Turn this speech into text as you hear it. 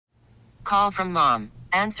call from mom.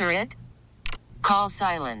 Answer it. Call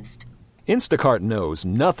silenced. Instacart knows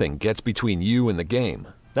nothing gets between you and the game.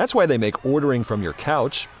 That's why they make ordering from your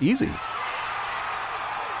couch easy.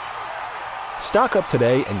 Stock up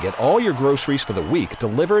today and get all your groceries for the week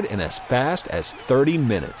delivered in as fast as 30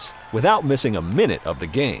 minutes without missing a minute of the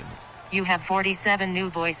game. You have 47 new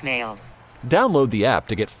voicemails. Download the app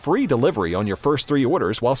to get free delivery on your first 3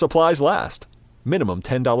 orders while supplies last. Minimum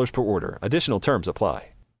 $10 per order. Additional terms apply.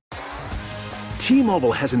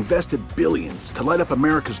 T-Mobile has invested billions to light up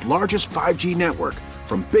America's largest 5G network,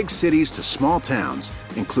 from big cities to small towns,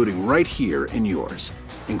 including right here in yours.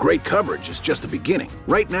 And great coverage is just the beginning.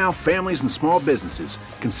 Right now, families and small businesses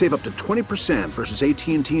can save up to 20% versus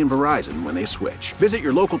AT&T and Verizon when they switch. Visit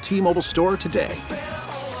your local T-Mobile store today.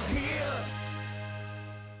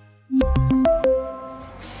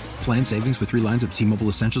 Plan savings with 3 lines of T-Mobile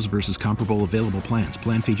Essentials versus comparable available plans.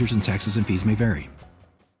 Plan features and taxes and fees may vary.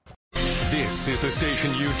 This is the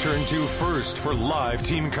station you turn to first for live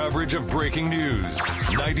team coverage of breaking news.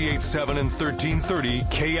 98.7 and 1330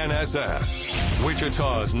 KNSS.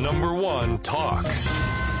 Wichita's #1 talk.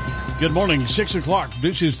 Good morning, 6 o'clock.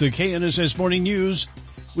 This is the KNSS Morning News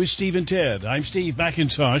with Steve and Ted. I'm Steve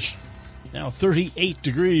McIntosh. Now 38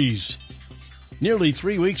 degrees. Nearly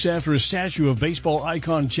 3 weeks after a statue of baseball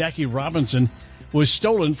icon Jackie Robinson was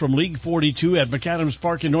stolen from League 42 at McAdams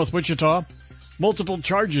Park in North Wichita, multiple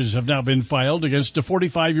charges have now been filed against a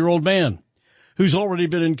 45-year-old man who's already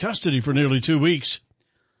been in custody for nearly 2 weeks.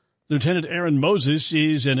 Lieutenant Aaron Moses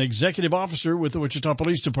is an executive officer with the Wichita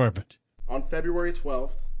Police Department. On February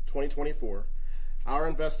 12, 2024, our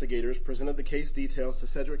investigators presented the case details to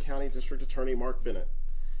Sedgwick County District Attorney Mark Bennett.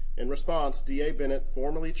 In response, D.A. Bennett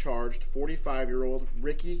formally charged 45-year-old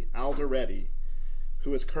Ricky Alderetti,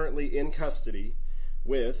 who is currently in custody,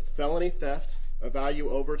 with felony theft, a value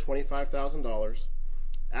over $25,000,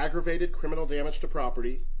 aggravated criminal damage to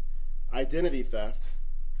property, identity theft,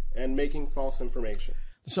 and making false information.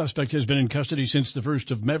 The suspect has been in custody since the 1st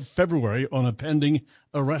of February on a pending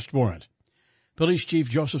arrest warrant. Police Chief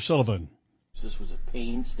Joseph Sullivan. This was a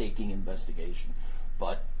painstaking investigation,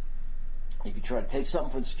 but if you try to take something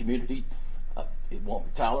from this community, it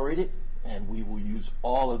won't tolerate it, and we will use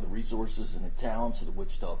all of the resources and the talents of the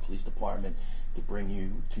Wichita Police Department to bring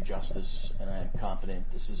you to justice, and I am confident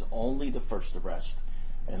this is only the first arrest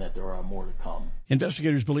and that there are more to come.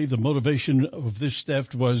 Investigators believe the motivation of this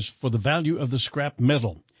theft was for the value of the scrap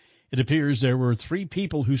metal. It appears there were 3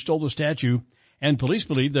 people who stole the statue, and police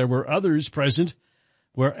believe there were others present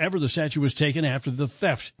wherever the statue was taken after the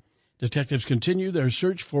theft. Detectives continue their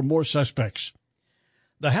search for more suspects.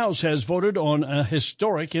 The House has voted on a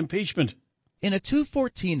historic impeachment. In a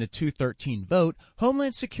 214 to 213 vote,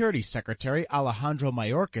 Homeland Security Secretary Alejandro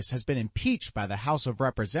Mayorkas has been impeached by the House of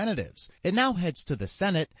Representatives. It now heads to the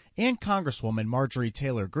Senate, and Congresswoman Marjorie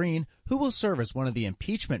Taylor Greene, who will serve as one of the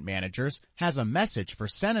impeachment managers, has a message for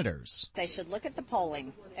senators. They should look at the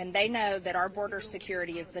polling, and they know that our border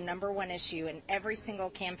security is the #1 issue in every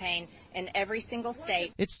single campaign in every single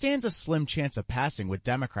state. It stands a slim chance of passing with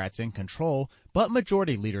Democrats in control, but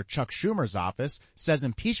Majority Leader Chuck Schumer's office says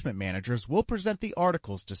impeachment managers will present the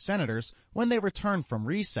articles to senators when they return from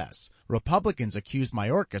recess. Republicans accuse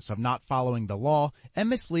Mayorkas of not following the law and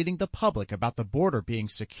misleading the public about the border being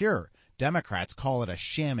secure. Democrats call it a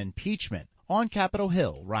sham impeachment. On Capitol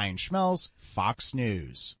Hill, Ryan Schmelz, Fox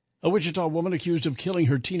News. A Wichita woman accused of killing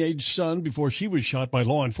her teenage son before she was shot by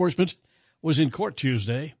law enforcement was in court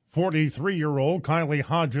Tuesday. 43-year-old Kylie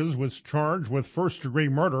Hodges was charged with first-degree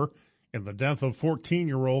murder in the death of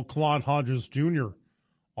 14-year-old Claude Hodges Jr.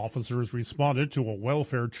 Officers responded to a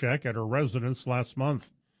welfare check at her residence last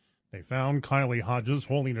month. They found Kylie Hodges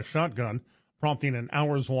holding a shotgun, prompting an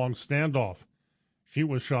hours-long standoff. She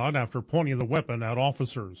was shot after pointing the weapon at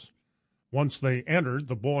officers. Once they entered,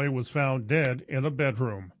 the boy was found dead in a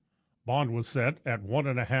bedroom. Bond was set at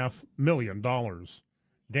 $1.5 million.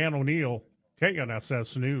 Dan O'Neill,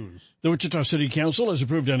 KNSS News. The Wichita City Council has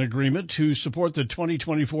approved an agreement to support the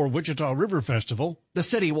 2024 Wichita River Festival. The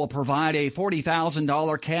city will provide a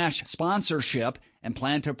 $40,000 cash sponsorship and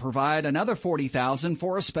plan to provide another $40,000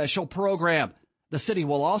 for a special program. The city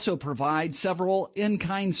will also provide several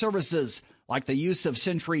in-kind services, like the use of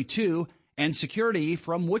Century 2 and security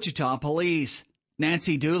from Wichita Police.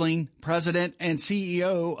 Nancy Dooling, president and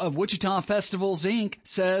CEO of Wichita Festivals, Inc.,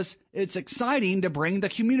 says it's exciting to bring the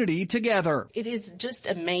community together. It is just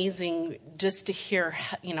amazing just to hear,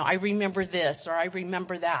 I remember this or I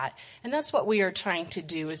remember that. And that's what we are trying to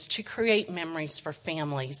do, is to create memories for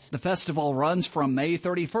families. The festival runs from May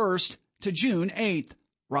 31st to June 8th.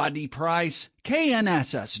 Rodney Price,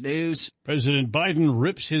 KNSS News. President Biden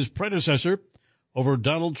rips his predecessor over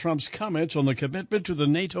Donald Trump's comments on the commitment to the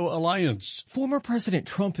NATO alliance. Former President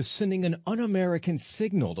Trump is sending an un-American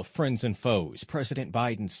signal to friends and foes. President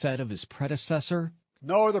Biden said of his predecessor,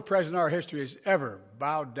 "No other president in our history has ever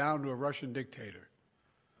bowed down to a Russian dictator.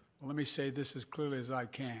 Well, let me say this as clearly as I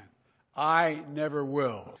can. I never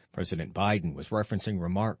will." President Biden was referencing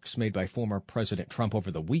remarks made by former President Trump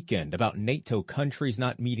over the weekend about NATO countries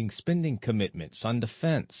not meeting spending commitments on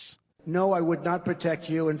defense. "No, I would not protect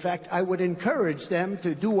you. In fact, I would encourage them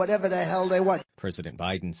to do whatever the hell they want." President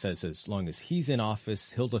Biden says as long as he's in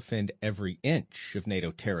office, he'll defend every inch of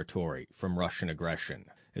NATO territory from Russian aggression.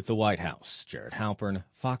 At the White House, Jared Halpern,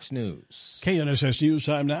 Fox News. KNSS News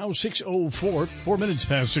Time now, 6:04, 4 minutes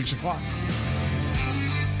past 6 o'clock.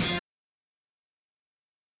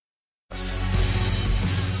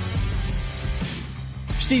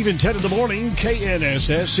 Steve and Ted in the morning,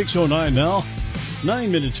 KNSS, 6:09 now, 9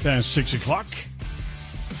 minutes past 6 o'clock.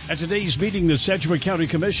 At today's meeting, the Sedgwick County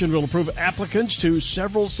Commission will approve applicants to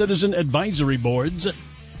several citizen advisory boards.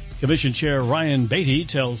 Commission Chair Ryan Beatty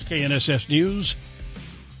tells KNSS News.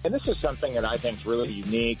 And this is something that I think is really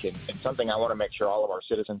unique and something I want to make sure all of our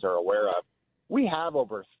citizens are aware of. We have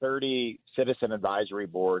over 30 citizen advisory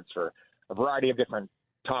boards for a variety of different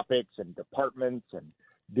topics and departments and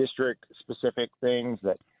district-specific things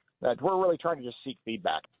that we're really trying to just seek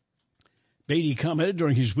feedback. Beatty commented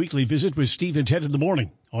during his weekly visit with Steve and Ted in the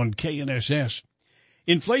morning on KNSS.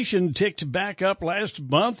 Inflation ticked back up last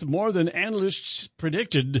month more than analysts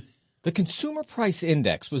predicted. The Consumer Price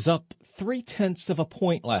Index was up 0.3 of a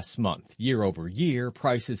point last month. Year over year,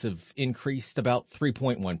 prices have increased about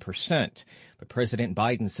 3.1%. But President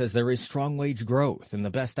Biden says there is strong wage growth and the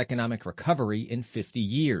best economic recovery in 50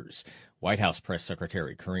 years. White House Press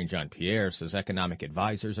Secretary Karine Jean-Pierre says economic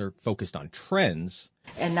advisors are focused on trends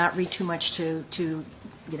and not read too much to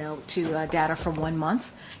data from 1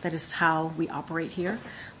 month. That is how we operate here,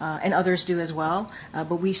 and others do as well.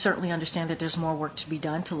 But we certainly understand that there's more work to be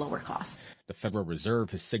done to lower costs. The Federal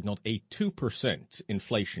Reserve has signaled a 2%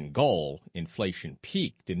 inflation goal. Inflation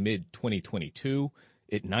peaked in mid-2022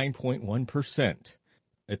 at 9.1%.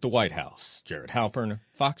 At the White House, Jared Halpern,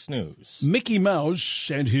 Fox News. Mickey Mouse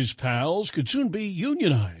and his pals could soon be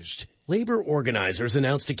unionized. Labor organizers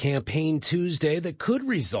announced a campaign Tuesday that could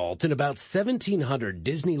result in about 1,700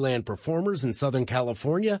 Disneyland performers in Southern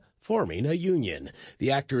California forming a union.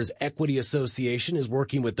 The Actors Equity Association is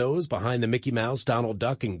working with those behind the Mickey Mouse, Donald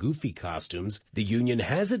Duck, and Goofy costumes. The union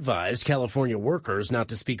has advised California workers not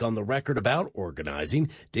to speak on the record about organizing.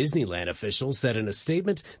 Disneyland officials said in a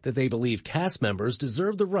statement that they believe cast members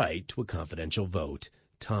deserve the right to a confidential vote.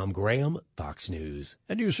 Tom Graham, Fox News.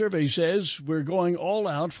 A new survey says we're going all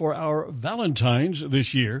out for our Valentines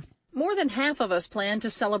this year. More than half of us plan to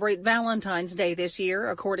celebrate Valentine's Day this year,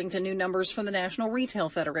 according to new numbers from the National Retail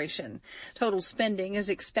Federation. Total spending is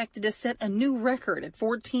expected to set a new record at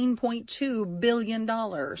 $14.2 billion.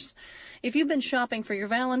 If you've been shopping for your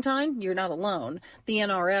Valentine, you're not alone. The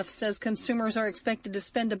NRF says consumers are expected to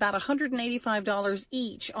spend about $185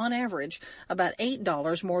 each on average, about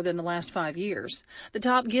 $8 more than the last 5 years. The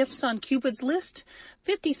top gifts on Cupid's list?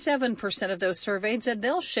 57% of those surveyed said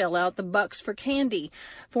they'll shell out the bucks for candy,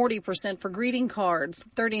 40% for greeting cards,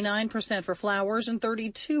 39% for flowers, and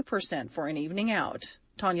 32% for an evening out.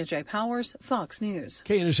 Tanya J. Powers, Fox News.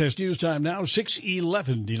 KNSS News Time now,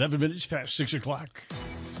 6:11, 11 minutes past 6 o'clock.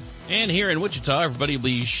 And here in Wichita, everybody will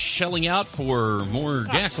be shelling out for more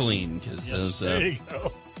gasoline. Because there you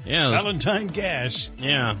go. Yeah, Valentine gas.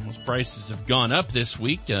 Yeah, those prices have gone up this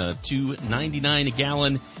week. $2.99 a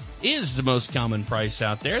gallon is the most common price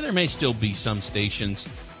out there. There may still be some stations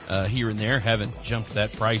here and there haven't jumped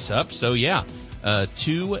that price up. So, yeah,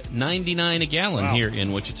 $2.99 a gallon here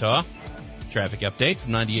in Wichita. Traffic update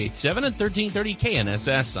from 98.7 and 1330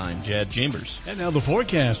 KNSS. I'm Jad Chambers. And now the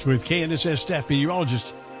forecast with KNSS staff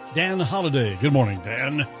meteorologist Dan Holliday. Good morning,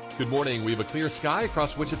 Dan. Good morning. We have a clear sky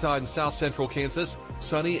across Wichita and south central Kansas.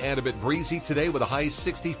 Sunny and a bit breezy today with a high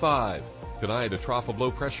 65. Tonight, a trough of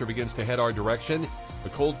low pressure begins to head our direction. The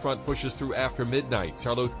cold front pushes through after midnight.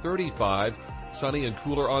 Our low 35. Sunny and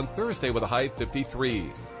cooler on Thursday with a high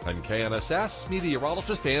 53. I'm KNSS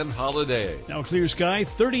meteorologist Dan Holliday. Now clear sky,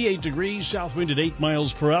 38 degrees, south wind at 8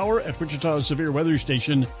 miles per hour at Wichita's Severe Weather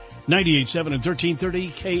Station, 98.7 and 1330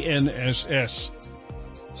 KNSS.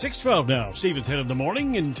 6:12 now, Stephen's Head of the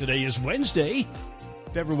Morning, and today is Wednesday,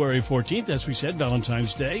 February 14th, as we said,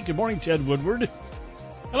 Valentine's Day. Good morning, Ted Woodward.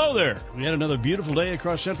 Hello there. We had another beautiful day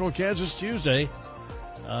across central Kansas Tuesday.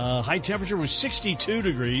 High temperature was 62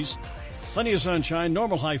 degrees. Plenty of sunshine,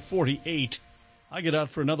 normal high 48. I got out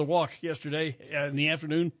for another walk yesterday in the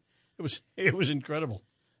afternoon. It was incredible.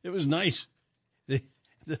 It was nice.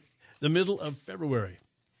 the middle of February.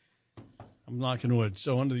 I'm knocking wood.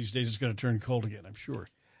 So one of these days it's going to turn cold again, I'm sure.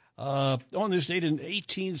 On this date in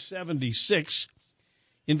 1876,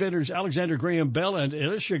 inventors Alexander Graham Bell and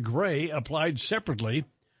Elisha Gray applied separately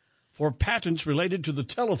for patents related to the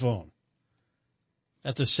telephone.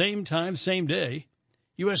 At the same time, same day,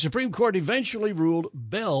 U.S. Supreme Court eventually ruled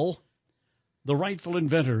Bell the rightful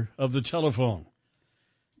inventor of the telephone.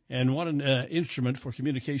 And what an instrument for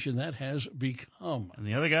communication that has become. And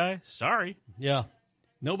the other guy, sorry. Yeah.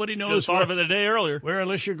 Nobody knows thought of it a day earlier. Where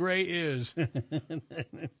Elisha Gray is.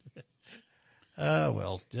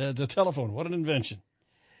 The telephone, what an invention.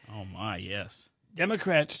 Oh, my, yes.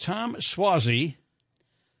 Democrat Tom Suozzi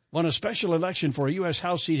won a special election for a U.S.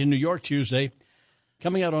 House seat in New York Tuesday,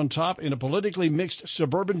 coming out on top in a politically mixed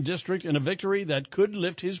suburban district in a victory that could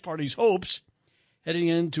lift his party's hopes heading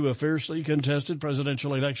into a fiercely contested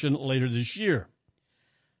presidential election later this year.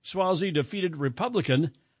 Suozzi defeated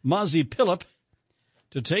Republican Mazi Pilip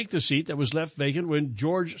to take the seat that was left vacant when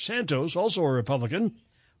George Santos, also a Republican,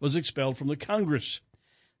 was expelled from the Congress.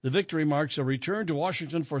 The victory marks a return to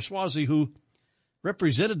Washington for Suozzi, who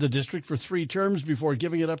represented the district for 3 terms before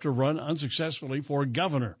giving it up to run unsuccessfully for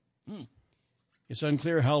governor. It's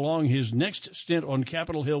unclear how long his next stint on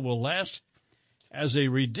Capitol Hill will last as a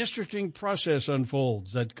redistricting process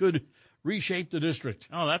unfolds that could reshape the district.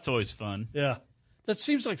 Oh, that's always fun. Yeah. That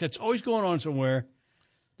seems like that's always going on somewhere.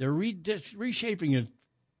 They're reshaping it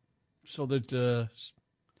so that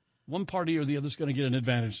one party or the other is going to get an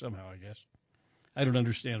advantage somehow, I guess. I don't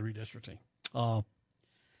understand redistricting.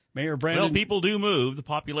 Mayor Brandon. Well, people do move. The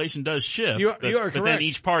population does shift. You are but correct. Then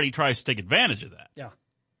each party tries to take advantage of that.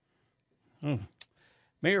 Yeah.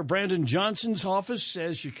 Mayor Brandon Johnson's office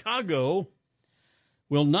says Chicago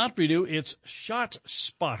will not renew its Shot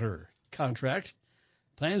Spotter contract.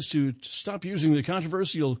 Plans to stop using the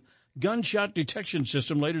controversial gunshot detection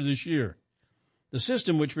system later this year. The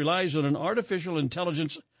system, which relies on an artificial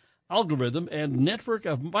intelligence algorithm and network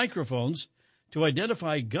of microphones to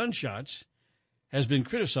identify gunshots, has been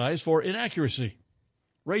criticized for inaccuracy,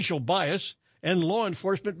 racial bias, and law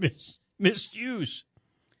enforcement misuse.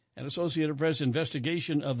 An Associated Press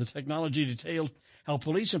investigation of the technology detailed how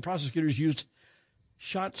police and prosecutors used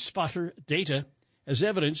Shot Spotter data as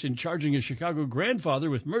evidence in charging a Chicago grandfather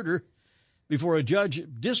with murder before a judge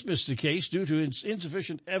dismissed the case due to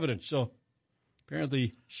insufficient evidence. So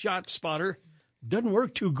apparently Shot Spotter doesn't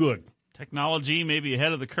work too good. Technology may be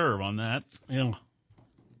ahead of the curve on that. Yeah.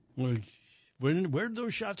 Where did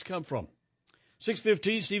those shots come from?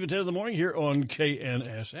 6:15, Steve and Ted in the morning here on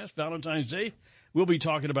KNSS. Valentine's Day. We'll be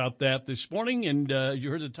talking about that this morning. And you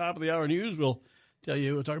heard the top of the hour news. We'll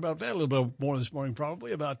talk about that a little bit more this morning,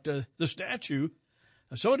 probably, about the statue.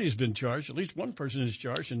 Somebody's been charged. At least one person is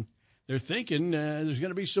charged. And they're thinking there's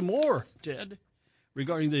going to be some more, Ted,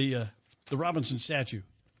 regarding the Robinson statue.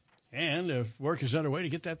 And work is underway to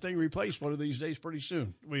get that thing replaced one of these days pretty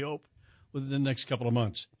soon, we hope, within the next couple of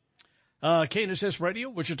months. KNSS Radio,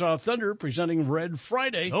 Wichita Thunder, presenting Red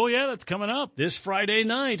Friday. Oh, yeah, that's coming up. This Friday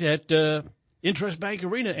night at Interest Bank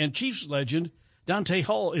Arena, and Chiefs legend Dante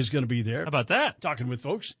Hall is going to be there. How about that? Talking with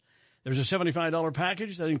folks. There's a $75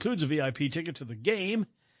 package that includes a VIP ticket to the game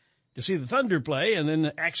to see the Thunder play and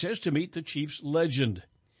then access to meet the Chiefs legend.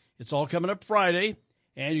 It's all coming up Friday,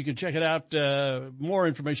 and you can check it out, more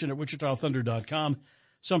information at WichitaThunder.com.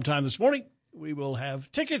 Sometime this morning, we will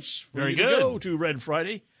have tickets for you to go to Red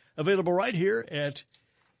Friday, available right here at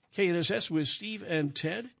KNSS with Steve and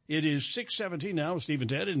Ted. It is 6:17 now with Steve and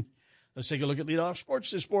Ted, and let's take a look at Leadoff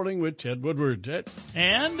Sports this morning with Ted Woodward. Ted.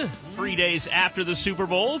 And 3 days after the Super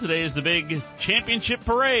Bowl, today is the big championship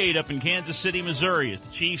parade up in Kansas City, Missouri. As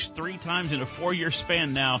the Chiefs 3 times in a 4-year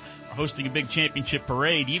span now are hosting a big championship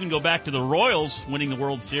parade. You even go back to the Royals winning the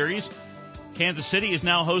World Series. Kansas City has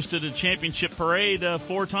now hosted a championship parade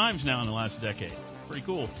 4 times now in the last decade. Pretty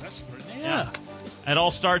cool. That's yeah. It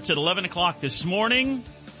all starts at 11 o'clock this morning,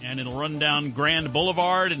 and it'll run down Grand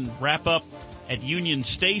Boulevard and wrap up at Union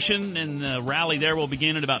Station, and the rally there will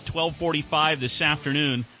begin at about 12:45 this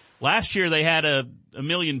afternoon. Last year they had a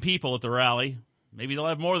million people at the rally. Maybe they'll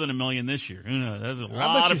have more than 1 million this year. Who knows? That's a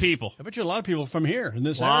lot of people. I bet you a lot of people from here in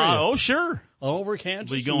this area. Oh, sure. All over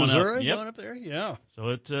Kansas, be going Missouri, up. Yep. Going up there. Yeah.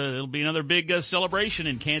 So it'll be another big celebration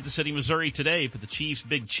in Kansas City, Missouri today for the Chiefs'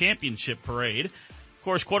 big championship parade. Of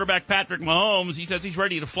course, quarterback Patrick Mahomes, he says he's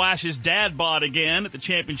ready to flash his dad bod again at the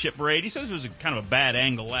championship parade. He says it was kind of a bad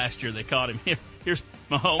angle last year they caught him. Here's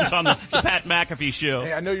Mahomes on the Pat McAfee show.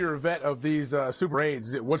 Hey, I know you're a vet of these Super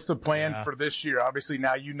Parades. What's the plan for this year? Obviously,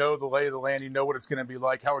 now you know the lay of the land. You know what it's going to be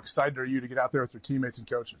like. How excited are you to get out there with your teammates and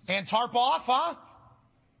coaches? And tarp off, huh?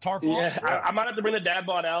 Tarp off? Yeah, I might have to bring the dad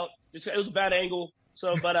bod out. It was a bad angle.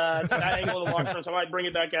 So, but I ain't going to long term, so I might bring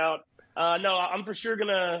it back out. No, I'm for sure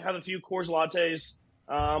gonna have a few Coors Lattes.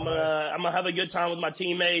 I'm gonna have a good time with my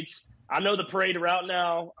teammates. I know the parade route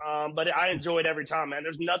now, but I enjoy it every time, man.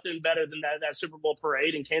 There's nothing better than that Super Bowl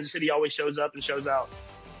parade, and Kansas City always shows up and shows out.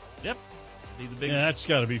 Yep. Yeah, that's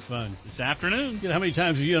got to be fun. This afternoon. You know, how many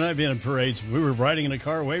times have you and I been in parades? We were riding in a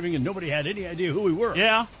car waving, and nobody had any idea who we were.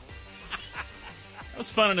 Yeah. That was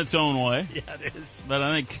fun in its own way. Yeah, it is. But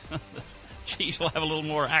I think Chiefs will have a little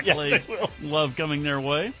more accolades, love coming their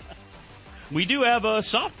way. We do have a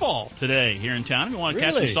softball today here in town. If you want to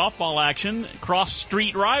catch some softball action,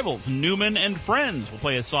 cross-street rivals, Newman and Friends will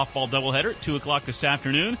play a softball doubleheader at 2 o'clock this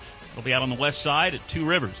afternoon. It'll be out on the west side at Two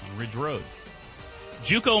Rivers on Ridge Road.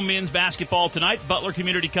 JUCO men's basketball tonight. Butler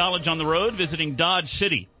Community College on the road visiting Dodge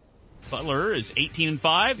City. Butler is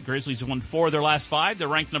 18-5. The Grizzlies have won 4 of their last 5. They're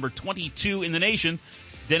ranked number 22 in the nation.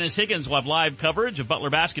 Dennis Higgins will have live coverage of Butler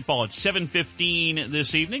basketball at 7:15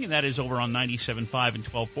 this evening, and that is over on 97.5 and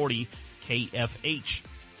 1240 KFH.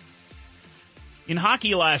 In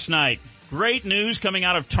hockey last night, great news coming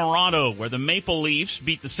out of Toronto, where the Maple Leafs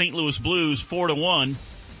beat the St. Louis Blues 4-1.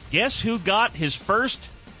 Guess who got his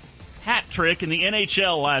first hat trick in the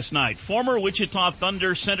NHL last night? Former Wichita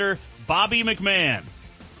Thunder center Bobby McMahon,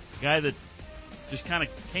 a guy that just kind of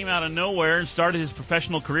came out of nowhere and started his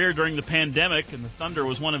professional career during the pandemic, and the Thunder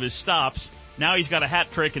was one of his stops. Now he's got a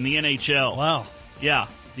hat trick in the NHL. Wow. Yeah,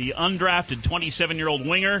 the undrafted 27-year-old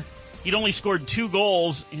winger. He'd only scored 2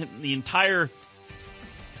 goals in the entire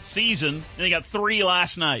season, and he got 3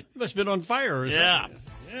 last night. He must have been on fire. Yeah.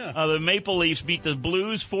 Yeah. The Maple Leafs beat the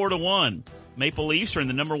Blues 4-1. Maple Leafs are in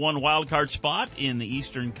the number 1 wild card spot in the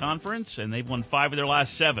Eastern Conference, and they've won 5 of their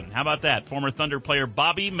last 7. How about that? Former Thunder player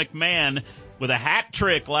Bobby McMahon with a hat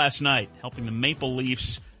trick last night, helping the Maple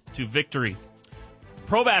Leafs to victory.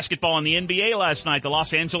 Pro basketball in the NBA last night. The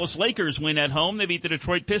Los Angeles Lakers win at home. They beat the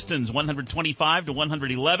Detroit Pistons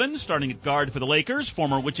 125-111. Starting at guard for the Lakers,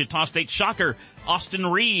 former Wichita State Shocker Austin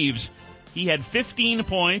Reeves. He had 15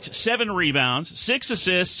 points, 7 rebounds, 6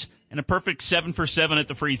 assists, and a perfect 7 for 7 at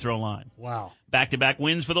the free throw line. Wow. Back-to-back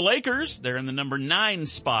wins for the Lakers. They're in the number 9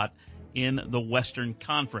 spot in the Western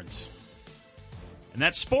Conference. And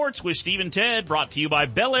that's sports with Steve and Ted, brought to you by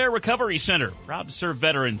Bel Air Recovery Center. Proud to serve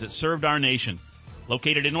veterans that served our nation.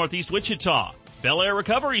 Located in Northeast Wichita, Bel Air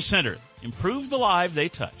Recovery Center improves the life they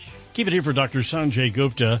touch. Keep it here for Dr. Sanjay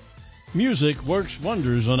Gupta. Music works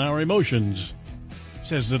wonders on our emotions,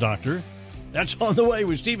 says the doctor. That's on the way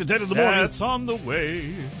with Steve and Ted in the morning. That's on the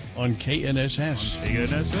way. On KNSS. On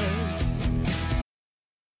KNSS.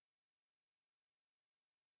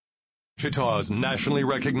 Wichita's nationally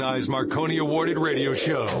recognized Marconi Awarded radio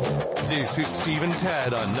show. This is Steve and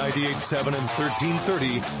Ted on 98.7 and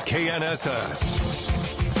 1330 KNSS.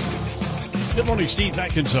 Good morning, Steve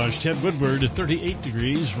McIntosh. Ted Woodward at 38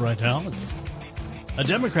 degrees right now. A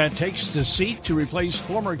Democrat takes the seat to replace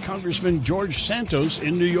former Congressman George Santos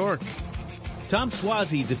in New York. Tom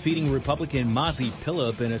Suozzi defeating Republican Mazi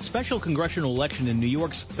Pilip in a special congressional election in New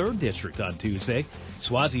York's 3rd District on Tuesday.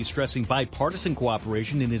 Suozzi stressing bipartisan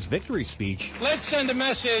cooperation in his victory speech. Let's send a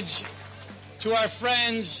message to our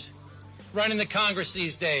friends running the Congress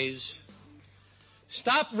these days.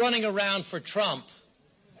 Stop running around for Trump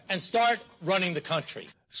and start running the country.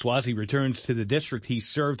 Suozzi returns to the district he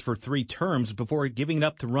served for 3 terms before giving it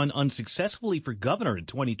up to run unsuccessfully for governor in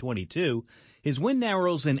 2022. His win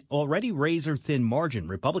narrows an already razor-thin margin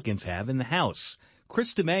Republicans have in the House.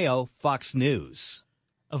 Chris DeMeo, Fox News.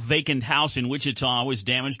 A vacant house in Wichita was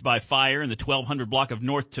damaged by fire in the 1200 block of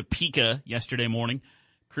North Topeka yesterday morning.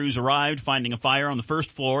 Crews arrived, finding a fire on the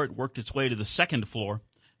first floor. It worked its way to the second floor.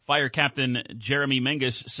 Fire Captain Jeremy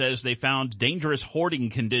Menges says they found dangerous hoarding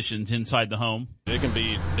conditions inside the home. It can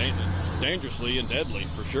be dangerously and deadly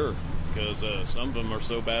for sure, because some of them are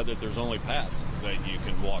so bad that there's only paths that you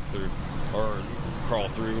can walk through or crawl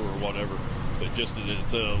through or whatever. But just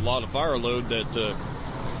it's a lot of fire load that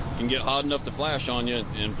can get hot enough to flash on you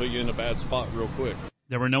and put you in a bad spot real quick.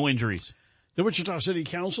 There were no injuries. The Wichita City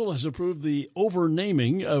Council has approved the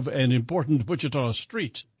overnaming of an important Wichita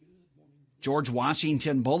street. George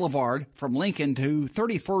Washington Boulevard from Lincoln to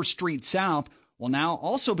 31st Street South will now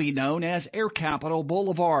also be known as Air Capital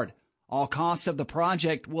Boulevard. All costs of the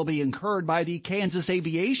project will be incurred by the Kansas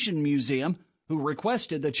Aviation Museum, who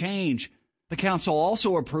requested the change. The council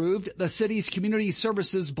also approved the city's Community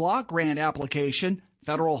Services Block Grant application,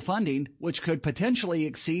 federal funding, which could potentially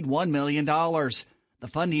exceed $1 million. The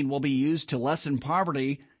funding will be used to lessen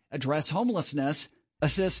poverty, address homelessness,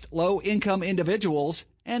 assist low-income individuals,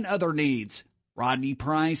 and other needs. Rodney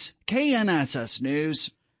Price, KNSS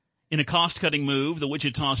News. In a cost-cutting move, the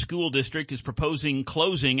Wichita School District is proposing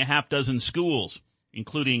closing a half dozen schools.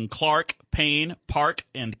 including Clark, Payne, Park,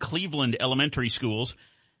 and Cleveland elementary schools,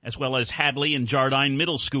 as well as Hadley and Jardine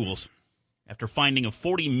middle schools. After finding a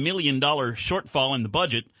 $40 million shortfall in the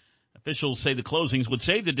budget, officials say the closings would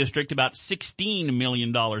save the district about $16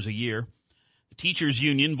 million a year. The teachers'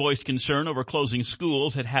 union voiced concern over closing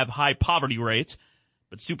schools that have high poverty rates,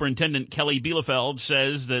 but Superintendent Kelly Bielefeld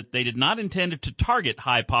says that they did not intend to target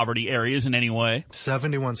high poverty areas in any way.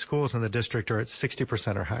 71 schools in the district are at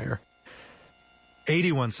 60% or higher.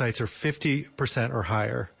 81 sites are 50% or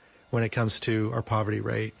higher when it comes to our poverty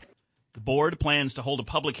rate. The board plans to hold a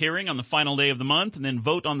public hearing on the final day of the month and then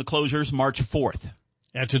vote on the closures March 4th.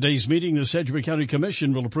 At today's meeting, the Sedgwick County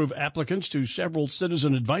Commission will approve applicants to several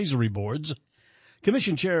citizen advisory boards.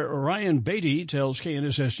 Commission Chair Ryan Beatty tells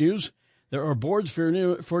KNSS News there are boards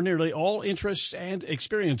for nearly all interests and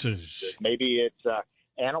experiences. Maybe it's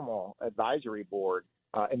animal advisory board,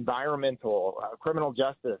 environmental, criminal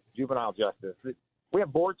justice, juvenile justice. We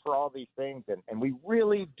have boards for all these things, and we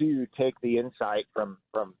really do take the insight from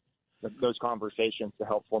those conversations to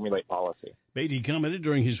help formulate policy. Beatty commented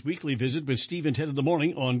during his weekly visit with Steve and Ted in the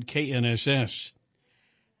morning on KNSS.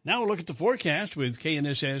 Now a look at the forecast with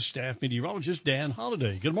KNSS staff meteorologist Dan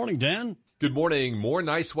Holliday. Good morning, Dan. Good morning. More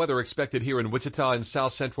nice weather expected here in Wichita and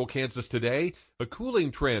south central Kansas today. A cooling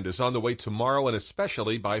trend is on the way tomorrow and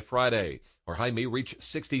especially by Friday. Our high may reach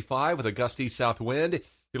 65 with a gusty south wind.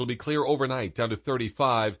 It'll be clear overnight down to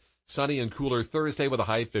 35. Sunny and cooler Thursday with a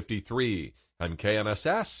high 53. I'm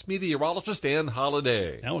KNSS meteorologist Dan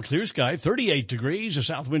Holliday. Now a clear sky, 38 degrees, a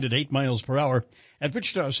south wind at 8 miles per hour. At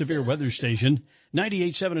Wichita Severe Weather Station,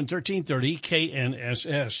 98.7 and 1330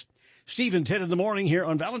 KNSS. Steve and Ted in the morning here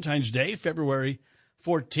on Valentine's Day, February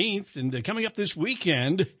 14th. And coming up this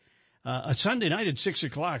weekend, a Sunday night at 6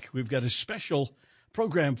 o'clock, we've got a special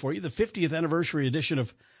program for you, the 50th anniversary edition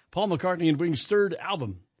of Paul McCartney and Wings' third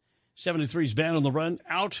album, 73's Band on the Run,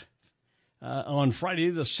 out on Friday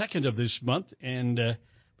the 2nd of this month. And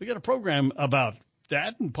we got a program about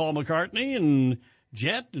that and Paul McCartney and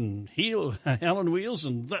Jet and Helen Wheels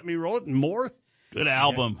and Let Me Roll It and more. Good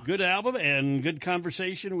album. Yeah, good album and good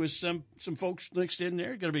conversation with some folks mixed in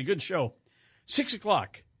there. Going to be a good show. 6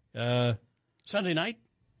 o'clock, Sunday night,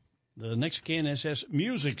 the next KNSS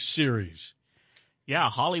music series. Yeah,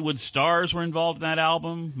 Hollywood stars were involved in that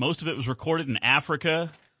album. Most of it was recorded in Africa.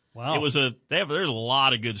 Wow. There's a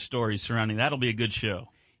lot of good stories surrounding that. That'll be a good show.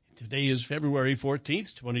 Today is February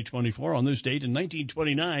 14th, 2024. On this date in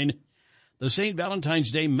 1929, the St.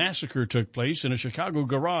 Valentine's Day Massacre took place in a Chicago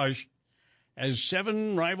garage as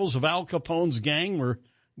 7 rivals of Al Capone's gang were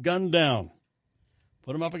gunned down.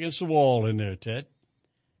 Put them up against the wall in there, Ted.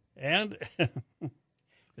 And if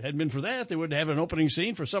it hadn't been for that, they would have an opening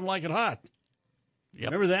scene for Something Like It Hot.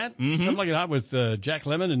 Yep. Remember that? Mm-hmm. Something Like It Hot with Jack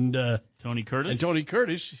Lemmon and Tony Curtis.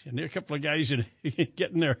 And there are a couple of guys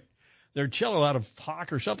getting their cello out of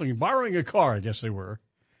hock or something, borrowing a car, I guess they were.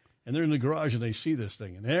 And they're in the garage and they see this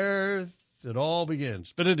thing. And there it all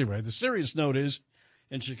begins. But anyway, the serious note is,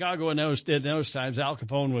 in Chicago in those times, Al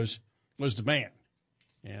Capone was the man.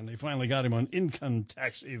 And they finally got him on income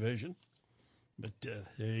tax evasion. But there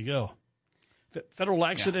you go. Federal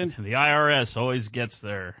accident. Yeah, the IRS always gets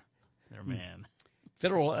their man.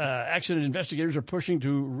 Federal accident investigators are pushing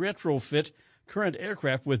to retrofit current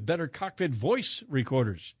aircraft with better cockpit voice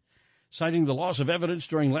recorders, citing the loss of evidence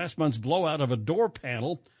during last month's blowout of a door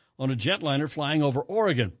panel on a jetliner flying over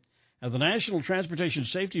Oregon. Now, the National Transportation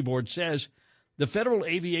Safety Board says the Federal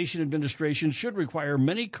Aviation Administration should require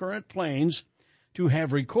many current planes to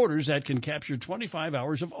have recorders that can capture 25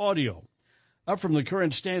 hours of audio, up from the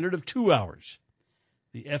current standard of 2 hours.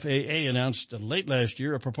 The FAA announced late last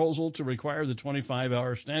year a proposal to require the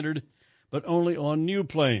 25-hour standard, but only on new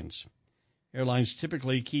planes. Airlines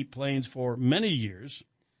typically keep planes for many years,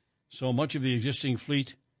 so much of the existing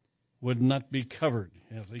fleet would not be covered.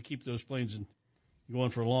 If they keep those planes going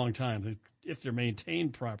for a long time, if they're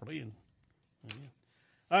maintained properly.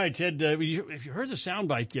 All right, Ted, if you heard the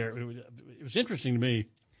soundbite there, it was interesting to me.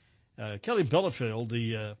 Kelly Bielefeld,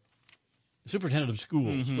 the superintendent of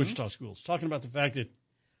schools, Wichita schools, talking about the fact that,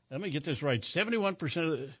 let me get this right, 71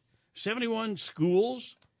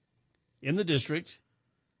 schools in the district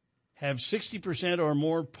have 60% or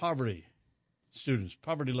more poverty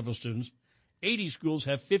level students. 80 schools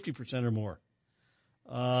have 50% or more.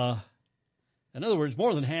 In other words,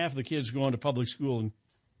 more than half of the kids going to public school in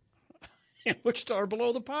Wichita are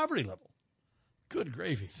below the poverty level. Good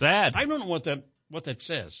gravy. Sad. I don't know what that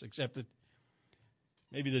says, except that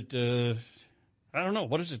maybe that, I don't know.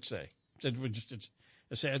 What does it say? It's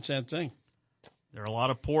a sad, sad thing. There are a lot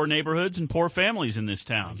of poor neighborhoods and poor families in this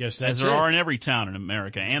town. I guess that's as there are in every town in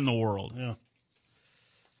America and the world. Yeah.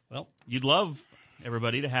 Well, you'd love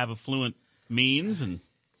everybody to have affluent means and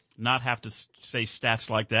not have to say stats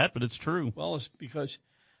like that, but it's true. Well, it's because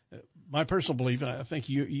my personal belief, and I think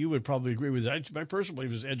you would probably agree with that, my personal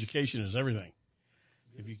belief is education is everything.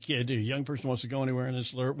 If a young person wants to go anywhere in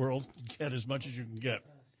this world, get as much as you can get.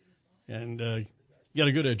 And get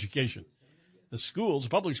a good education. The schools,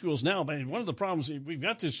 public schools now, one of the problems, we've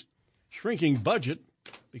got this shrinking budget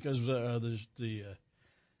because the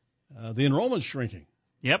enrollment's shrinking.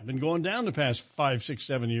 Yep. Been going down the past 5, 6,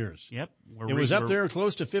 7 years. Yep. It was up there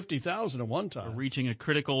close to 50,000 at one time. We're reaching a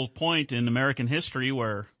critical point in American history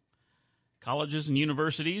where colleges and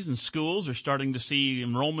universities and schools are starting to see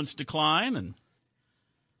enrollments decline and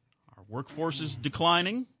our workforce is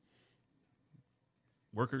declining.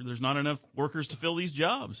 There's not enough workers to fill these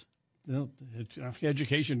jobs.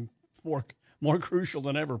 Education more crucial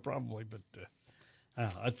than ever, probably. But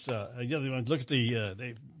look at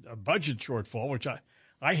the budget shortfall, which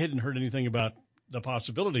I hadn't heard anything about the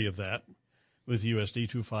possibility of that with USD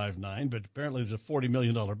 259, but apparently there's a $40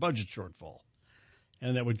 million budget shortfall,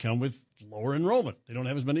 and that would come with lower enrollment. They don't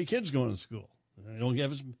have as many kids going to school. They don't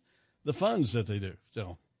have the funds that they do.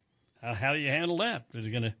 So how do you handle that? Are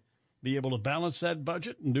you going to be able to balance that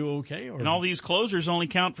budget and do okay? Or? And all these closures only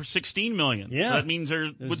count for $16 million. Yeah. So that means there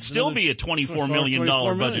would still be a $24 million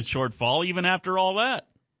budget shortfall even after all that.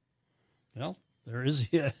 Well, there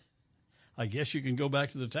is. Yeah. I guess you can go back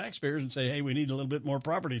to the taxpayers and say, hey, we need a little bit more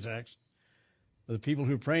property tax. The people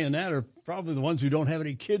who are praying that are probably the ones who don't have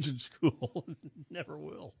any kids in school. Never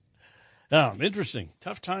will. Interesting.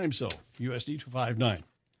 Tough times, though. USD 259.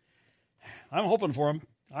 I'm hoping for them.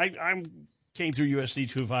 I came through USD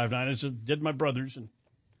 259 as did my brothers, and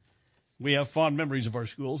we have fond memories of our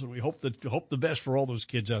schools, and we hope the best for all those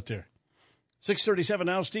kids out there. 6:37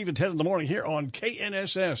 now, Steve and Ted in the morning here on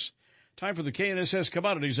KNSS. Time for the KNSS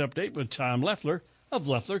Commodities Update with Tom Leffler of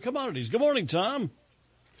Leffler Commodities. Good morning, Tom.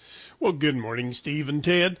 Well, good morning, Steve and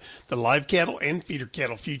Ted. The live cattle and feeder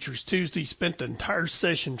cattle futures Tuesday spent the entire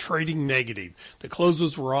session trading negative. The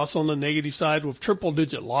closes were also on the negative side with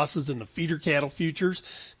triple-digit losses in the feeder cattle futures.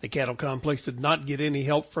 The cattle complex did not get any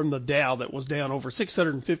help from the Dow that was down over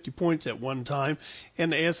 650 points at one time,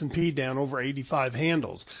 and the S&P down over 85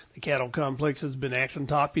 handles. The cattle complex has been acting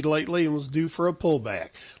toppy lately and was due for a pullback.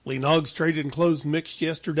 Lean hogs traded and closed mixed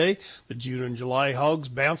yesterday. The June and July hogs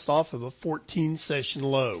bounced off of a 14-session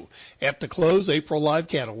low. At the close, April live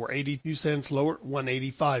cattle were 82 cents lower at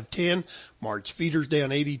 185.10. March feeders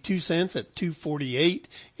down 82 cents at 248,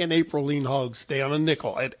 and April lean hogs down a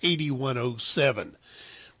nickel at 81.07.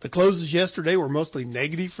 The closes yesterday were mostly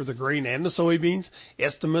negative for the grain and the soybeans.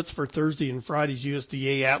 Estimates for Thursday and Friday's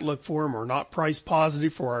USDA outlook for them are not price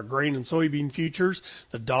positive for our grain and soybean futures.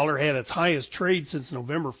 The dollar had its highest trade since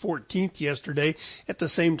November 14th yesterday. At the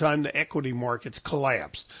same time, the equity markets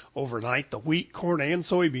collapsed. Overnight, the wheat, corn, and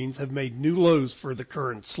soybeans have made new lows for the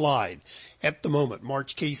current slide. At the moment,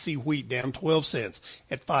 March KC wheat down 12 cents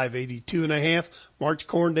at 582.5. March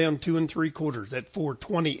corn down 2 3/4 at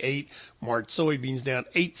 428. March soybeans down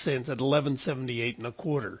 8 cents at 11.78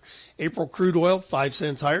 1/4. April crude oil 5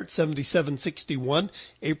 cents higher at 77.61.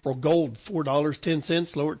 April gold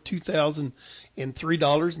 $4.10 lower at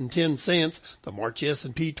 $2,003.10. The March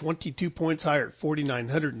S&P 22 points higher at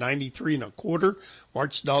 4,993 1/4.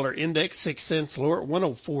 March dollar index 6 cents lower at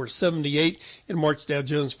 104.78, and March Dow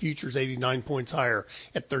Jones futures 89 points higher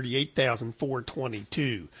at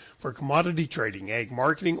 38,422. For commodity trading, ag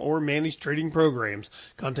marketing, or managed trading programs,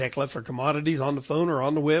 contact Leffler Commodities on the phone or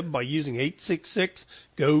on the web by using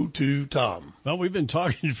 866-GO-TO-TOM. Well, we've been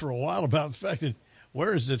talking for a while about the fact that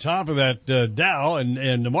where is the top of that Dow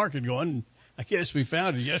and the market going? I guess we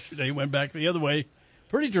found it yesterday, went back the other way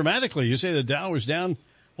pretty dramatically. You say the Dow was down,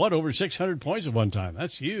 over 600 points at one time.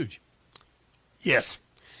 That's huge. Yes,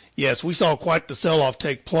 we saw quite the sell-off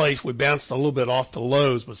take place. We bounced a little bit off the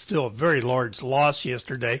lows, but still a very large loss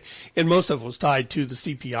yesterday, and most of it was tied to the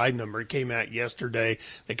CPI number. It came out yesterday.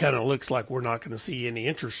 It kind of looks like we're not going to see any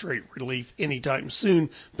interest rate relief anytime soon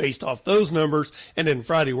based off those numbers, and then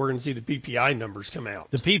Friday we're going to see the PPI numbers come out.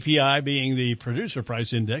 The PPI being the producer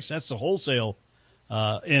price index, that's the wholesale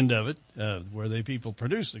end of it, where people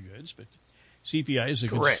produce the goods, but CPI is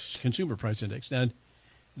the consumer price index. Now,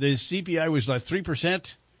 the CPI was like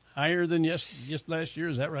 3% higher than just last year.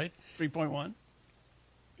 Is that right? 3.1?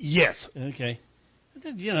 Yes. Okay.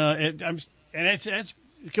 And that's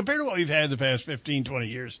compared to what we've had the past 15, 20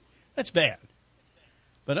 years, that's bad.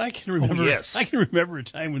 But I can remember I can remember a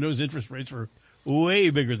time when those interest rates were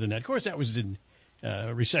way bigger than that. Of course, that was in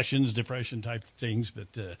recessions, depression type things.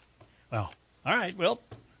 But, all right. Well,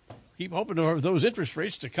 keep hoping for those interest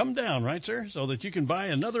rates to come down, right, sir, so that you can buy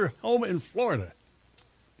another home in Florida.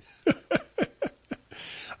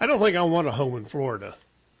 I don't think I want a home in Florida.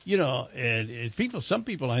 You know, and some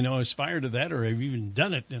people I know aspire to that or have even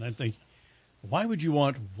done it, and I think, why would you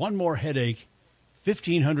want one more headache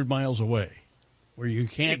 1,500 miles away where you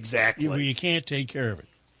can't where you can't take care of it?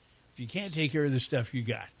 If you can't take care of the stuff you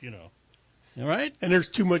got, you know. All right? And there's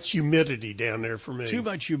too much humidity down there for me. Too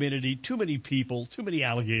much humidity, too many people, too many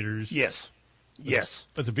alligators. Yes. Yes.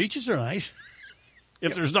 But the beaches are nice.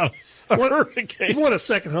 If there's not a hurricane. If you want a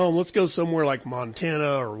second home, let's go somewhere like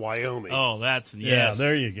Montana or Wyoming. Oh, yes. Yeah,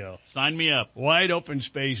 there you go. Sign me up. Wide open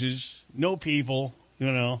spaces, no people,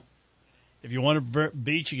 you know. If you want a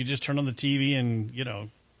beach, you can just turn on the TV and, you know,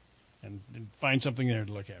 and find something there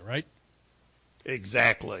to look at, right?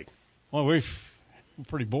 Exactly. Well, we're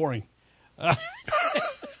pretty boring.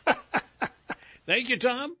 Thank you,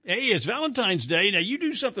 Tom. Hey, it's Valentine's Day. Now, you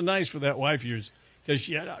do something nice for that wife of yours.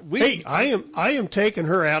 I am taking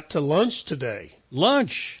her out to lunch today.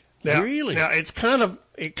 Lunch? Now, really? Now it kind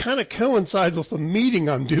of coincides with a meeting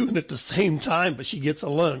I'm doing at the same time, but she gets a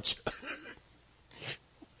lunch.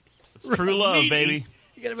 It's true love, baby.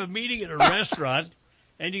 You got to have a meeting at a restaurant,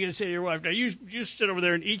 and you got to say to your wife, "Now you sit over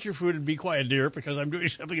there and eat your food and be quiet, dear, because I'm doing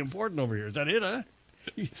something important over here." Is that it, huh?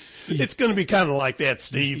 It's going to be kind of like that,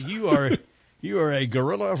 Steve. You are a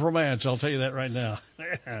gorilla of romance. I'll tell you that right now.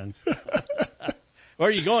 Where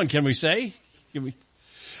are you going? Can we say?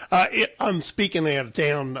 I'm speaking out of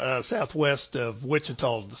town, southwest of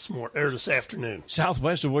Wichita this afternoon.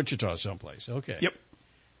 Southwest of Wichita, someplace. Okay. Yep.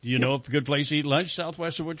 Do you know a good place to eat lunch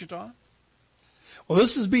southwest of Wichita? Well,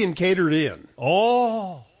 this is being catered in.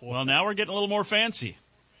 Oh. Well, now we're getting a little more fancy.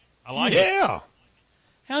 I like it. Yeah.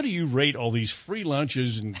 How do you rate all these free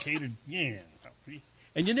lunches and catered? Yeah.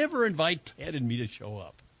 And you never invite Ted and me to show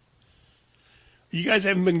up. You guys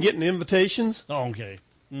haven't been getting invitations? Oh, okay.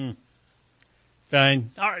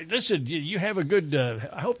 Fine. All right, listen, you have a good,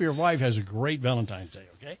 I hope your wife has a great Valentine's Day,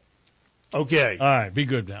 okay? Okay. All right, be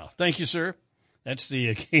good now. Thank you, sir. That's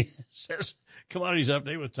the Commodities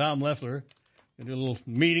Update with Tom Leffler. We'll do a little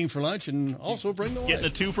meeting for lunch and also bring the wife. Getting a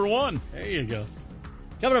 2-for-1. There you go.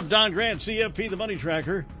 Coming up, Don Grant, CFP, the Money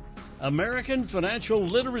Tracker, American Financial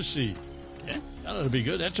Literacy. Yeah, that ought to be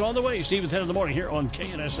good. That's on the way. Steve at 10 in the morning here on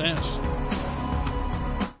KNSS.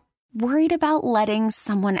 Worried about letting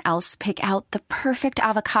someone else pick out the perfect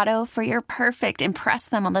avocado for your perfect impress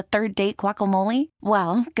them on the third date guacamole?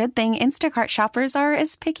 Well, good thing Instacart shoppers are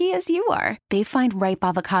as picky as you are. They find ripe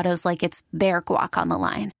avocados like it's their guac on the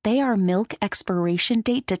line. They are milk expiration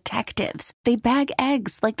date detectives. They bag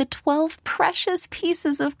eggs like the 12 precious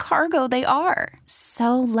pieces of cargo they are.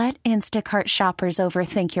 So let Instacart shoppers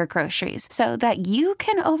overthink your groceries so that you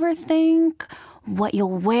can overthink what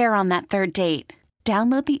you'll wear on that third date.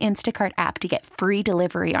 Download the Instacart app to get free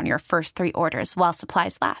delivery on your first 3 orders while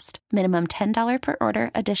supplies last. Minimum $10 per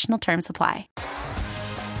order. Additional terms apply.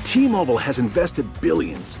 T-Mobile has invested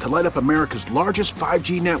billions to light up America's largest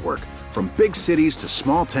 5G network, from big cities to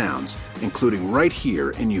small towns, including right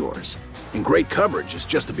here in yours. And great coverage is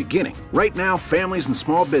just the beginning. Right now, families and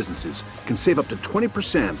small businesses can save up to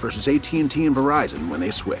 20% versus AT&T and Verizon when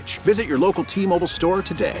they switch. Visit your local T-Mobile store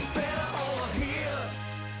today.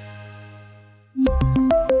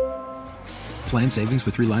 Plan savings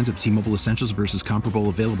with 3 lines of T-Mobile Essentials versus comparable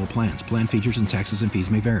available plans. Plan features and taxes and fees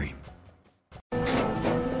may vary.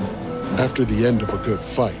 After the end of a good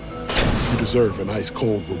fight, you deserve an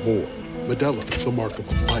ice-cold reward. Modelo is the mark of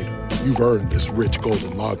a fighter. You've earned this rich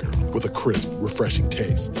golden lager with a crisp, refreshing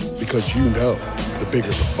taste. Because you know, the bigger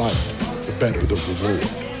the fight, the better the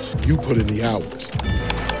reward. You put in the hours,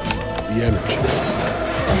 the energy,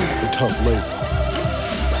 the tough labor.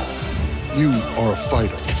 You are a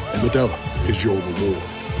fighter, and Modelo is your reward.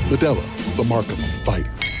 Modelo, the mark of a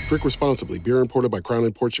fighter. Drink responsibly. Beer imported by Crown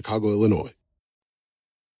Imports, Chicago, Illinois.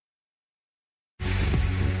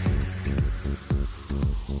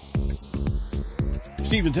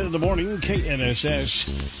 Steve at 10 in the morning, KNSS.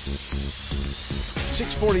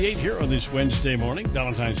 6:48 here on this Wednesday morning,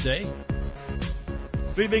 Valentine's Day.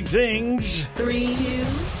 3 big things. 3,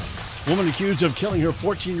 2. Woman accused of killing her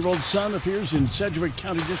 14-year-old son appears in Sedgwick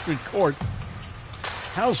County District Court.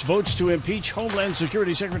 House votes to impeach Homeland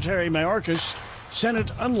Security Secretary Mayorkas.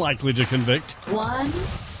 Senate unlikely to convict. 1.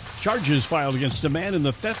 Charges filed against a man in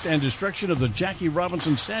the theft and destruction of the Jackie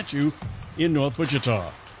Robinson statue in North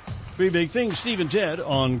Wichita. 3 big things, Steve and Ted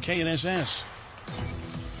on KNSS.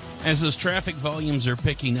 As those traffic volumes are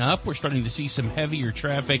picking up, we're starting to see some heavier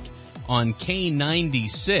traffic on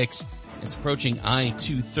K96. It's approaching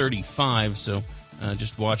I-235, so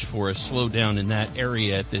just watch for a slowdown in that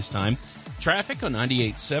area at this time. Traffic on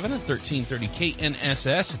 98.7 and 1330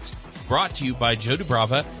 KNSS. It's brought to you by Joe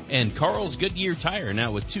DeBrava and Carl's Goodyear Tire,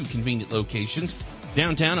 now with 2 convenient locations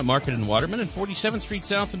downtown at Market and Waterman, and 47th Street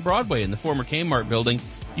South and Broadway in the former Kmart building.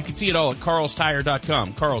 You can see it all at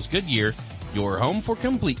carlstire.com. Carl's Goodyear, your home for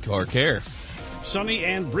complete car care. Sunny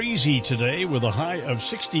and breezy today with a high of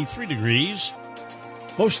 63 degrees.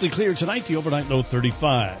 Mostly clear tonight, the overnight low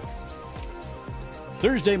 35.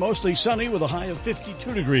 Thursday, mostly sunny with a high of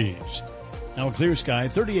 52 degrees. Now a clear sky,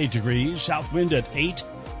 38 degrees, south wind at 8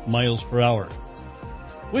 miles per hour.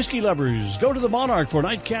 Whiskey lovers, go to the Monarch for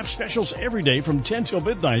nightcap specials every day from 10 till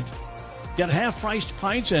midnight. Get half-priced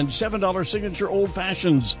pints and $7 signature old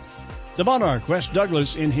fashions. The Monarch, West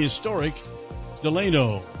Douglas in historic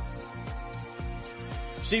Delano.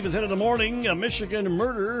 Stephen 10 in the morning, a Michigan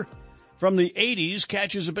murder from the 80s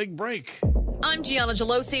catches a big break. I'm Gianna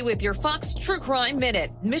Gelosi with your Fox True Crime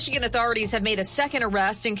Minute. Michigan authorities have made a second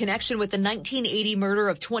arrest in connection with the 1980 murder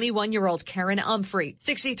of 21-year-old Karen Umphrey.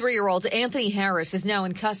 63-year-old Anthony Harris is now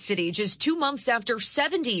in custody just 2 months after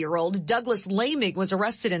 70-year-old Douglas Laming was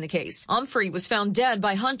arrested in the case. Umphrey was found dead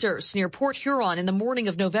by hunters near Port Huron in the morning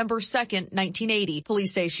of November 2nd, 1980.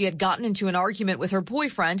 Police say she had gotten into an argument with her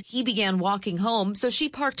boyfriend. He began walking home, so she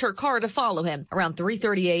parked her car to follow him. Around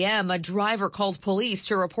 3:30 a.m., a driver called police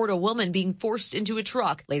to report a woman being forced into a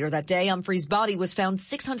truck. Later that day, Umphrey's body was found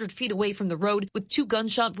 600 feet away from the road with 2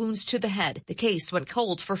 gunshot wounds to the head. The case went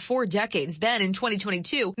cold for 4 decades. Then in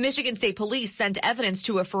 2022, Michigan State Police sent evidence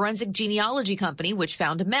to a forensic genealogy company, which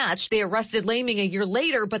found a match. They arrested Laming a year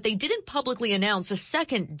later, but they didn't publicly announce a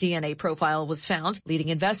second DNA profile was found, leading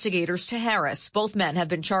investigators to Harris. Both men have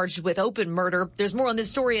been charged with open murder. There's more on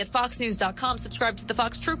this story at foxnews.com. Subscribe to the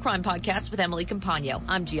Fox True Crime Podcast with Emily Campagno.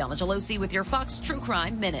 I'm Gianna Gelosi with your Fox True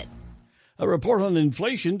Crime Minute. A report on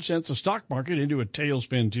inflation sent the stock market into a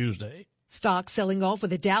tailspin Tuesday. Stocks selling off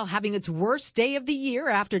with the Dow having its worst day of the year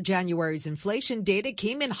after January's inflation data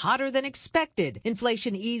came in hotter than expected.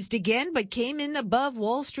 Inflation eased again, but came in above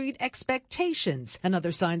Wall Street expectations.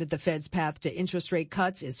 Another sign that the Fed's path to interest rate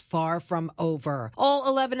cuts is far from over. All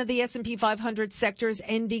 11 of the S&P 500 sectors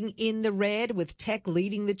ending in the red, with tech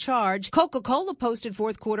leading the charge. Coca-Cola posted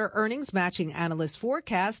fourth quarter earnings matching analyst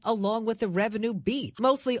forecasts along with the revenue beat.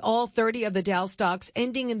 Mostly all 30 of the Dow stocks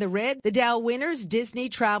ending in the red. The Dow winners, Disney,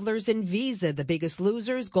 Travelers, and Visa. The biggest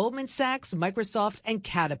losers, Goldman Sachs, Microsoft, and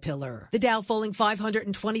Caterpillar. The Dow falling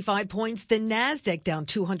 525 points, the Nasdaq down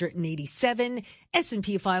 287,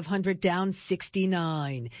 S&P 500 down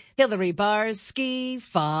 69. Hillary Barsky,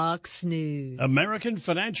 Fox News. American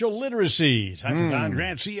financial literacy. Time for Don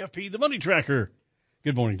Grant, CFP, the Money Tracker.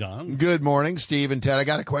 Good morning, Don. Good morning, Steve and Ted. I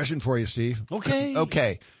got a question for you, Steve. Okay.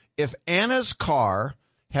 Okay. If Anna's car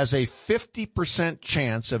has a 50%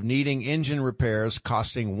 chance of needing engine repairs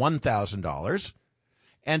costing $1,000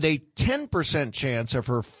 and a 10% chance of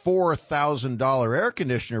her $4,000 air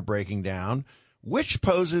conditioner breaking down, which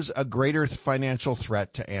poses a greater financial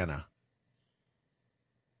threat to Anna?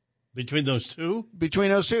 Between those two? Between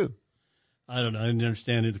those two. I don't know. I didn't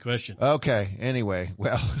understand the question. Okay. Anyway,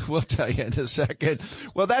 well, we'll tell you in a second.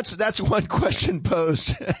 Well, that's one question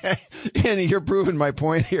posed. And you're proving my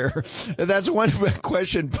point here. That's one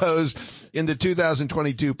question posed in the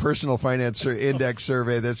 2022 Personal Finance Index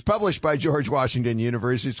Survey that's published by George Washington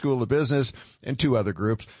University School of Business and 2 other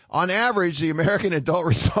groups. On average, the American adult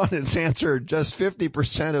respondents answered just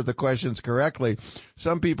 50% of the questions correctly.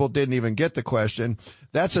 Some people didn't even get the question.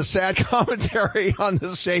 That's a sad commentary on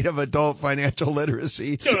the state of adult financial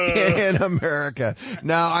literacy in America.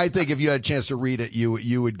 Now, I think if you had a chance to read it,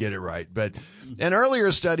 you would get it right. But an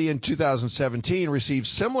earlier study in 2017 received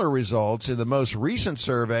similar results. In the most recent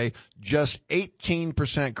survey, just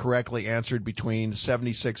 18% correctly answered between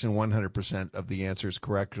 76 and 100% of the answers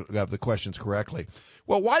correct, of the questions correctly.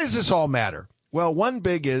 Well, why does this all matter? Well, one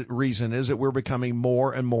big reason is that we're becoming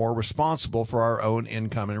more and more responsible for our own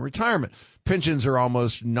income in retirement. Pensions are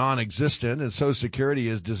almost non-existent, and Social Security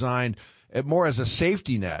is designed more as a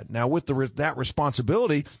safety net. Now, with that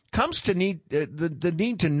responsibility comes to the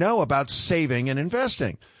need to know about saving and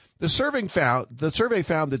investing. The survey found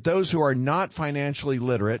that those who are not financially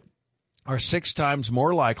literate are 6 times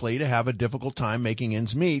more likely to have a difficult time making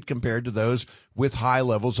ends meet compared to those with high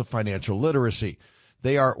levels of financial literacy.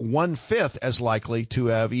 They are 1/5 as likely to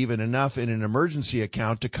have even enough in an emergency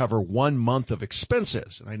account to cover 1 month of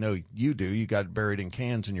expenses. And I know you do. You got buried in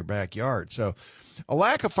cans in your backyard. So a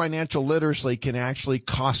lack of financial literacy can actually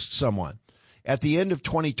cost someone. At the end of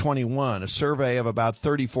 2021, a survey of about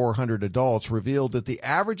 3,400 adults revealed that the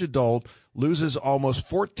average adult loses almost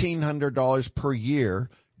 $1,400 per year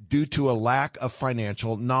due to a lack of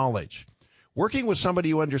financial knowledge. Working with somebody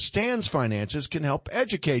who understands finances can help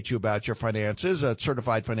educate you about your finances. A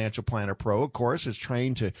Certified Financial Planner Pro, of course, is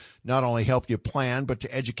trained to not only help you plan, but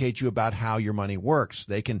to educate you about how your money works.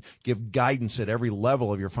 They can give guidance at every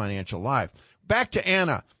level of your financial life. Back to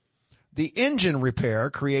Anna. The engine repair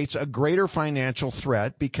creates a greater financial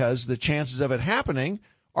threat because the chances of it happening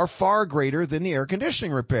are far greater than the air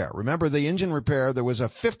conditioning repair. Remember, the engine repair, there was a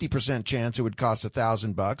 50% chance it would cost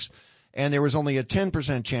 $1,000. And there was only a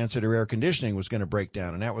 10% chance that her air conditioning was going to break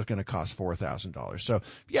down, and that was going to cost $4,000. So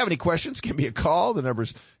if you have any questions, give me a call. The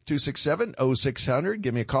number's 267-0600.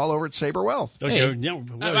 Give me a call over at Sabre Wealth. Okay, hey,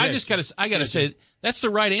 I gotta say, that's the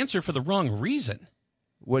right answer for the wrong reason.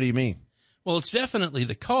 What do you mean? Well, it's definitely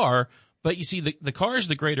the car, but you see, the car is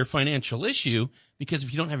the greater financial issue because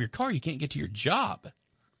if you don't have your car, you can't get to your job.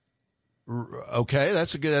 Okay,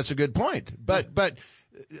 that's a good point. But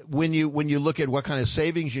when you look at what kind of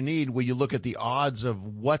savings you need, when you look at the odds of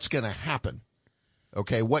what's going to happen,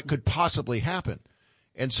 okay, what could possibly happen,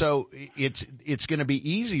 and so it's going to be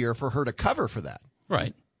easier for her to cover for that,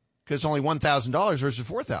 right? Because it's only $1,000 versus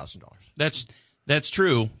 $4,000. That's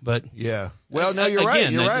true, but yeah. Well, no, you're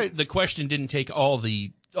right. You're right. The question didn't take all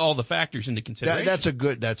the factors into consideration.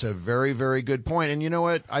 That's a very, very good point. And you know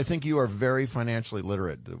what? I think you are very financially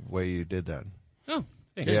literate the way you did that. Oh,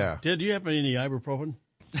 thanks. Yeah. Ted, do you have any ibuprofen?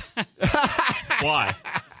 Why?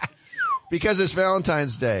 Because it's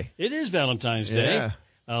Valentine's Day. It is Valentine's Day. Yeah.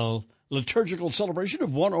 A liturgical celebration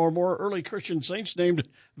of one or more early Christian saints named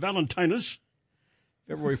Valentinus.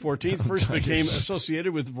 February 14th first became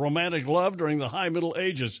associated with romantic love during the High Middle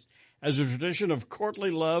Ages, as a tradition of courtly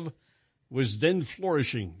love was then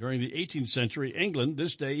flourishing. During the 18th century England,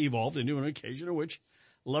 this day evolved into an occasion in which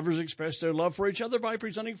lovers expressed their love for each other by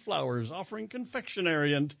presenting flowers, offering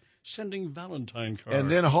confectionery, and sending Valentine cards. And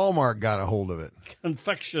then Hallmark got a hold of it.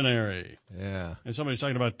 Confectionery. Yeah. And somebody's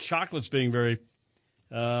talking about chocolates being very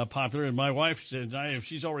popular. And my wife said,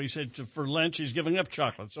 she's already said for Lent she's giving up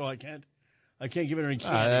chocolate, so I can't give it any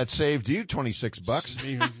candy. That saved you $26.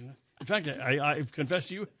 In fact, I've confessed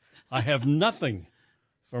to you, I have nothing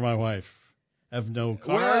for my wife. I have no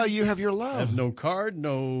card. Well, you have your love. I have no card,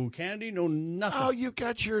 no candy, no nothing. Oh, you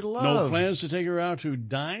got your love. No plans to take her out to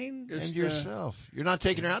dine. And yourself. You're not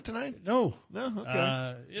taking her out tonight? No. No?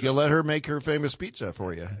 Okay. You'll let her make her famous pizza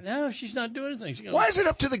for you. No, she's not doing anything. Why is it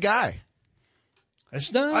up to the guy?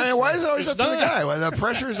 It's not. I mean, why is it always up to the guy? Well, the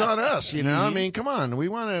pressure's on us, you know. Mm-hmm. I mean, come on. We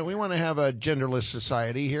want to have a genderless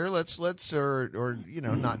society here. Let's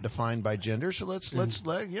not defined by gender. So let's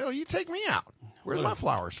you take me out. Where's my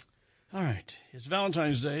flowers? All right. It's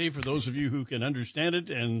Valentine's Day for those of you who can understand it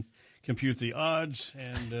and compute the odds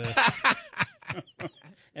and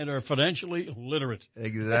and are financially literate.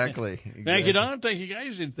 Exactly. Thank you, Don. Thank you,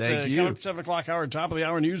 guys. It's Thank you. Coming up 7 o'clock hour, top of the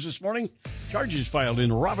hour news this morning. Charges filed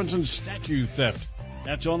in Robinson statue theft.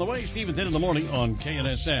 That's on the way. Steve and 10 in the morning on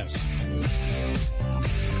KNSS.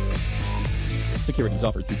 Securities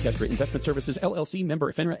offered through Kestra Investment Services, LLC,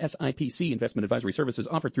 member FINRA SIPC. Investment advisory services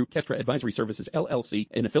offered through Kestra Advisory Services, LLC,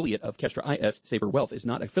 an affiliate of Kestra IS. Sabre Wealth is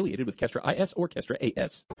not affiliated with Kestra IS or Kestra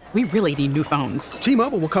AS. We really need new phones.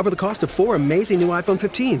 T-Mobile will cover the cost of 4 amazing new iPhone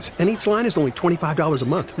 15s, and each line is only $25 a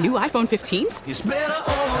month. New iPhone 15s? It's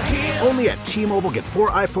better over here. Only at T-Mobile, get 4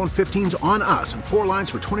 iPhone 15s on us and 4 lines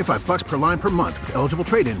for $25 per line per month with eligible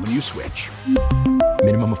trade-in when you switch.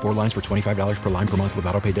 Minimum of 4 lines for $25 per line per month with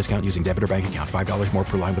autopay discount using debit or bank account. $5 more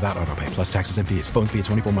per line without autopay, plus taxes and fees. Phone fee at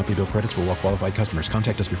 24 monthly bill credits for well-qualified customers.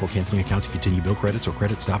 Contact us before canceling account to continue bill credits or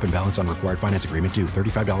credit stop and balance on required finance agreement due.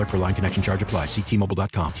 $35 per line connection charge applies. See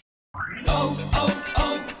T-Mobile.com.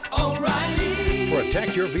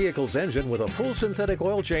 Protect your vehicle's engine with a full synthetic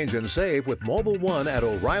oil change and save with Mobil 1 at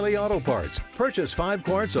O'Reilly Auto Parts. Purchase 5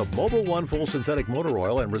 quarts of Mobil 1 full synthetic motor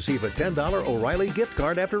oil and receive a $10 O'Reilly gift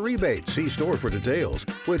card after rebate. See store for details.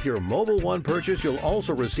 With your Mobil 1 purchase, you'll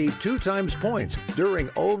also receive 2 times points during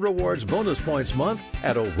O Rewards Bonus Points Month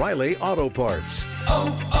at O'Reilly Auto Parts.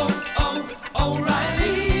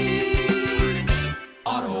 O'Reilly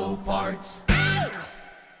Auto Parts.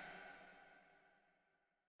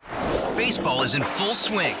 Baseball is in full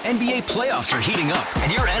swing. NBA playoffs are heating up,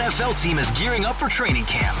 and your NFL team is gearing up for training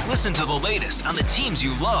camp. Listen to the latest on the teams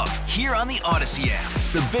you love here on the Odyssey app.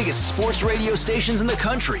 The biggest sports radio stations in the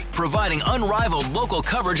country, providing unrivaled local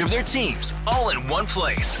coverage of their teams, all in one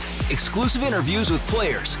place. Exclusive interviews with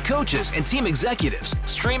players, coaches, and team executives,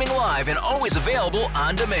 streaming live and always available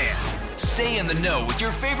on demand. Stay in the know with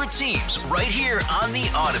your favorite teams right here on the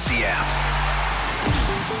Odyssey app.